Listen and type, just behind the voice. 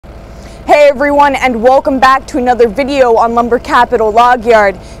everyone, and welcome back to another video on Lumber Capital Log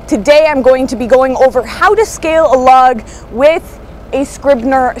Yard. Today I'm going to be going over how to scale a log with a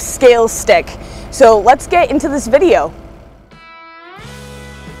Scribner scale stick. So let's get into this video.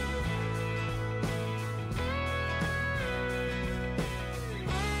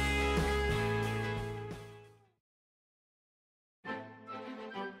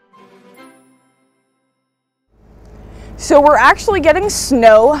 So we're actually getting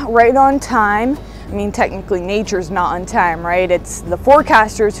snow right on time. I mean, technically nature's not on time, right? It's the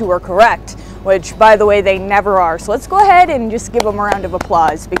forecasters who are correct, which by the way, they never are. So let's go ahead and just give them a round of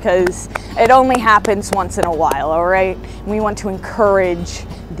applause because it only happens once in a while, all right? We want to encourage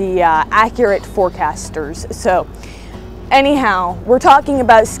the accurate forecasters. So anyhow, we're talking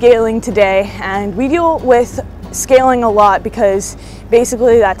about scaling today, and we deal with scaling a lot because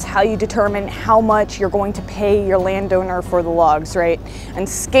basically that's how you determine how much you're going to pay your landowner for the logs, right? And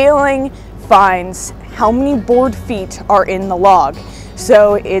scaling finds how many board feet are in the log.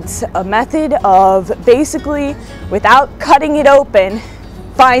 So it's a method of basically, without cutting it open,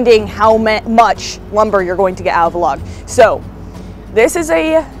 finding how much lumber you're going to get out of a log. So this is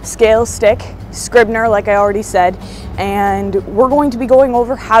a scale stick, Scribner, like I already said, and we're going to be going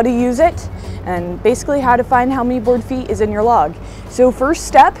over how to use it and basically how to find how many board feet is in your log. So first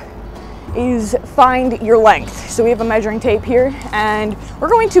step is find your length. So we have a measuring tape here, and we're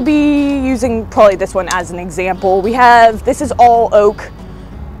going to be using probably this one as an example. This is all oak,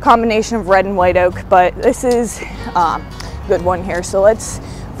 combination of red and white oak, but this is a good one here. So let's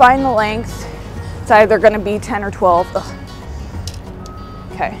find the length. It's either going to be 10 or 12. Ugh.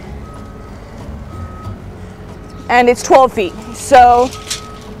 Okay. And it's 12 feet. So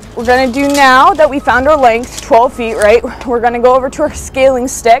we're going to do, now that we found our length, 12 feet, right? We're going to go over to our scaling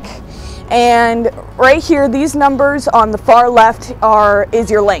stick, and right here, these numbers on the far left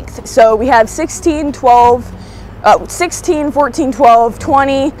is your length. So we have 16, 12, 16, 14, 12,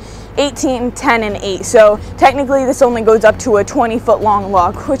 20, 18, 10, and 8. So technically this only goes up to a 20-foot long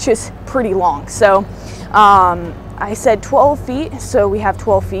log, which is pretty long. So I said 12 feet, so we have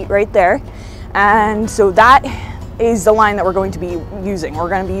 12 feet right there. And so that is the line that we're going to be using. We're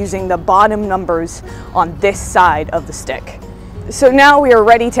going to be using the bottom numbers on this side of the stick. So now we are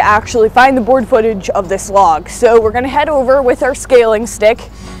ready to actually find the board footage of this log. So we're going to head over with our scaling stick,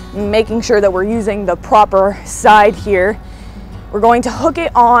 making sure that we're using the proper side here. We're going to hook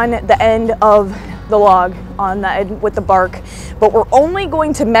it on the end of the log, on the end with the bark, but we're only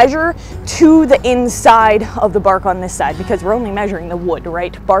going to measure to the inside of the bark on this side because we're only measuring the wood,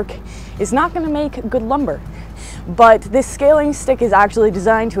 right? Bark is not going to make good lumber. But this scaling stick is actually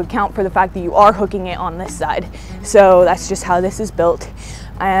designed to account for the fact that you are hooking it on this side. So that's just how this is built.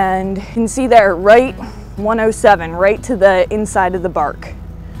 And you can see there, right 107, right to the inside of the bark.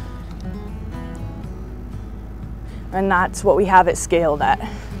 And that's what we have it scaled at.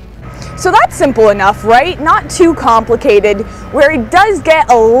 So that's simple enough, right? Not too complicated. Where it does get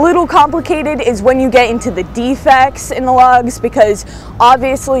a little complicated is when you get into the defects in the logs, because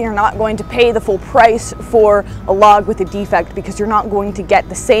obviously you're not going to pay the full price for a log with a defect because you're not going to get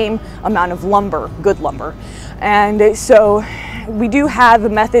the same amount of lumber, good lumber. And so we do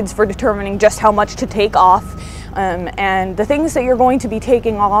have methods for determining just how much to take off. And the things that you're going to be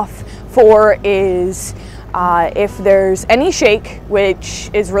taking off for is if there's any shake, which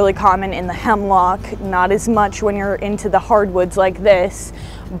is really common in the hemlock, not as much when you're into the hardwoods like this,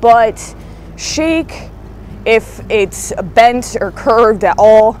 but shake if it's bent or curved at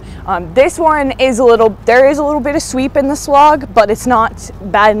all. This one is there is a little bit of sweep in this log, but it's not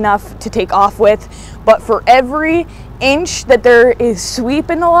bad enough to take off with. But for every inch that there is sweep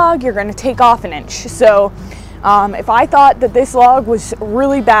in the log, you're going to take off an inch. So if I thought that this log was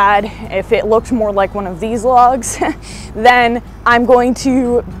really bad, if it looked more like one of these logs, then I'm going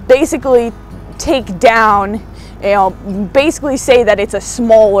to basically take down, basically say that it's a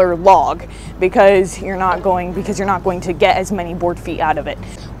smaller log because you're not going to get as many board feet out of it.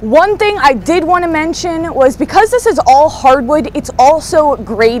 One thing I did want to mention was, because this is all hardwood, it's also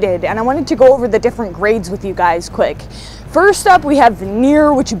graded, and I wanted to go over the different grades with you guys quick. First up, we have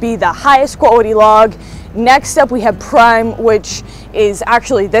veneer, which would be the highest quality log. Next up, we have prime, which is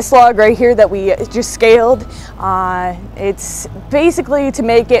actually this log right here that we just scaled. It's basically, to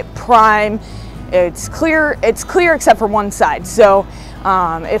make it prime, it's clear except for one side. So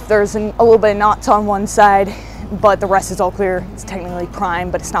if there's a little bit of knots on one side, but the rest is all clear, it's technically prime,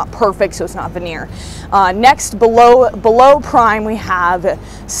 but it's not perfect, so it's not veneer. Next, below prime, we have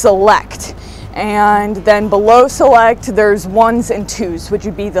select. And then below select, there's 1s and 2s, which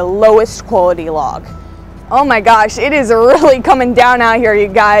would be the lowest quality log. Oh my gosh, it is really coming down out here, you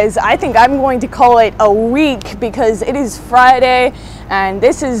guys. I think I'm going to call it a week because it is Friday and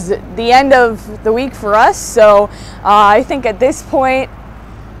this is the end of the week for us. So I think at this point,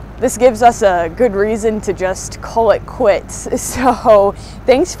 this gives us a good reason to just call it quits. So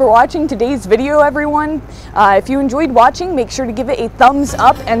thanks for watching today's video, everyone. If you enjoyed watching, make sure to give it a thumbs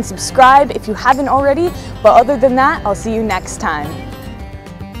up and subscribe if you haven't already. But other than that, I'll see you next time.